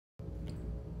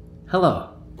Hello,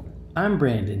 I'm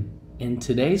Brandon, and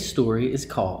today's story is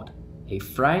called A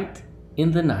Fright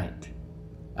in the Night.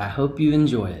 I hope you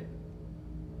enjoy it.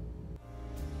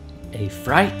 A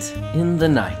Fright in the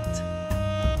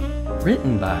Night.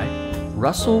 Written by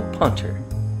Russell Punter.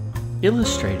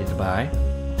 Illustrated by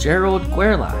Gerald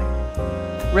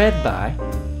Guerlais. Read by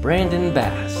Brandon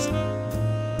Bass.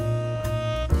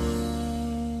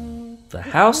 The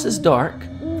house is dark,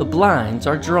 the blinds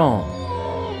are drawn.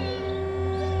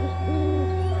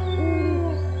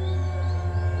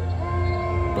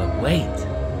 But wait,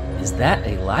 is that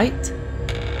a light?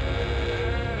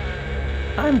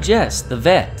 I'm Jess, the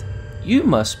vet. You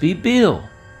must be Bill.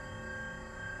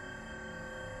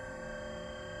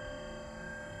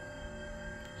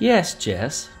 Yes,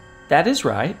 Jess, that is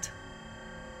right.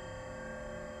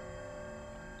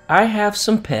 I have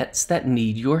some pets that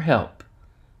need your help.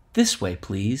 This way,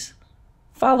 please.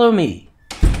 Follow me.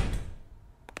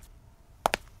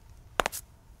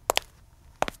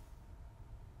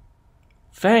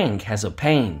 Fang has a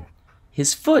pain.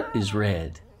 His foot is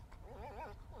red.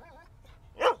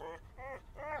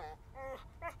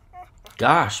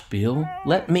 Gosh, Bill,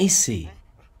 let me see.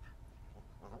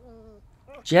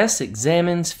 Jess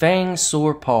examines Fang's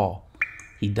sore paw.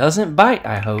 He doesn't bite,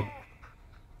 I hope.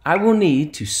 I will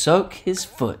need to soak his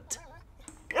foot.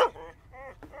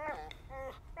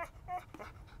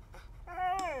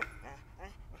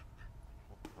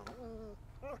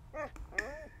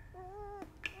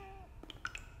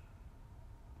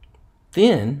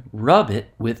 Then rub it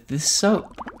with this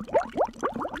soap.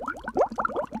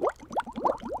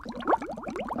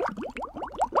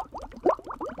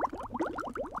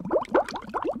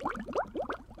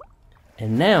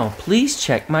 And now please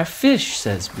check my fish,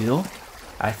 says Bill.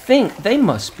 I think they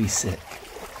must be sick.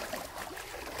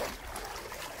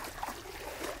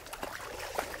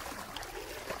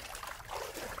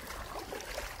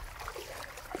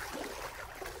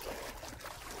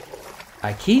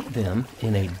 I keep them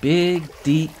in a big,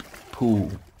 deep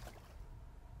pool.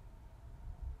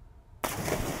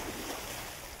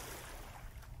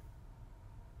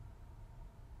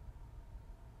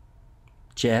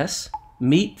 Jess,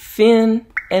 meet Finn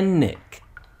and Nick.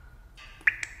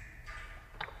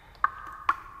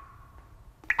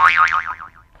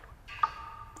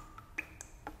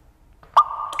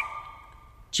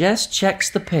 Jess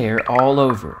checks the pair all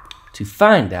over to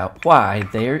find out why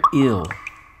they're ill.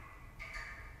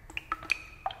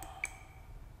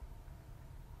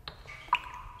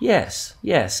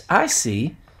 Yes, I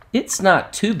see. It's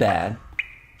not too bad.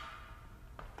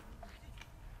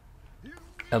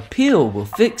 A pill will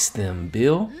fix them,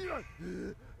 Bill.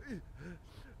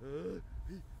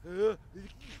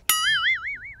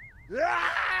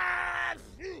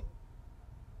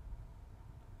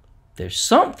 There's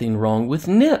something wrong with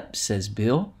Nip, says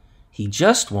Bill. He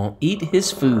just won't eat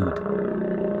his food.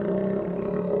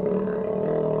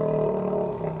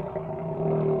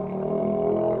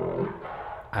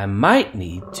 I might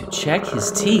need to check his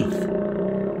teeth.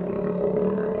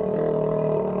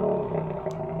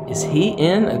 Is he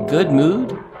in a good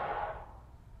mood?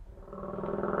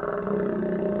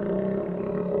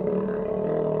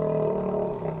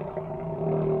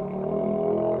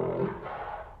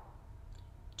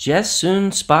 Jess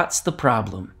soon spots the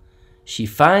problem. She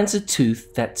finds a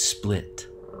tooth that's split.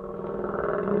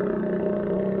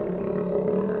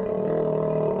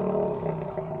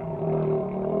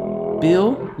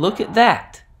 Bill, look at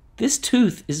that. This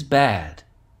tooth is bad.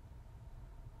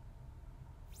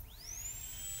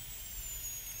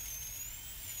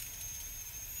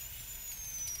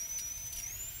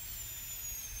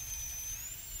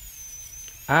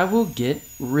 I will get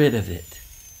rid of it.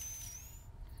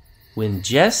 When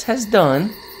Jess has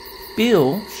done,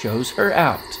 Bill shows her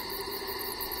out.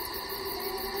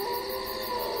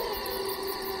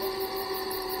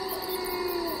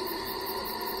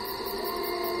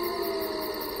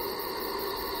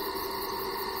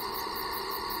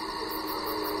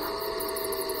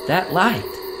 That light,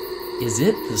 is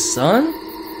it the sun?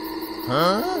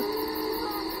 Huh?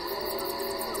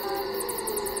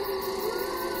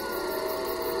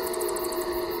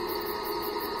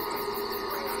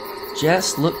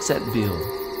 Jess looks at Bill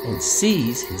and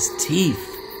sees his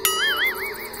teeth.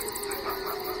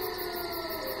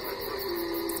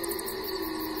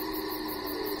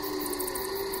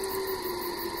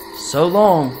 So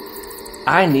long,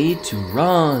 I need to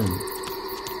run.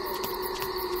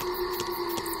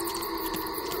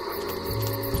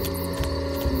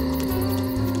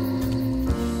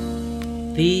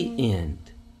 The end.